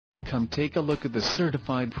Come take a look at the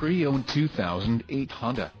certified pre-owned 2008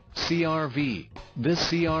 Honda CR-V. This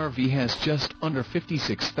CR-V has just under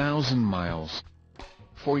 56,000 miles.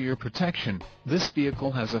 For your protection, this vehicle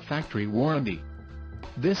has a factory warranty.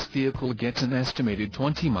 This vehicle gets an estimated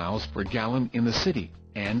 20 miles per gallon in the city,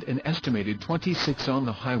 and an estimated 26 on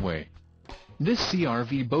the highway. This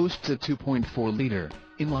CR-V boasts a 2.4-liter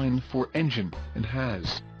inline-4 engine, and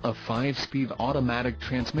has a 5-speed automatic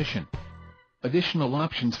transmission. Additional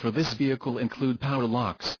options for this vehicle include power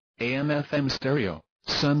locks, AM/FM stereo,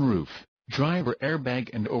 sunroof, driver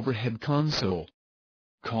airbag and overhead console.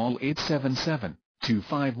 Call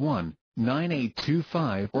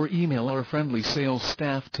 877-251-9825 or email our friendly sales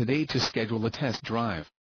staff today to schedule a test drive.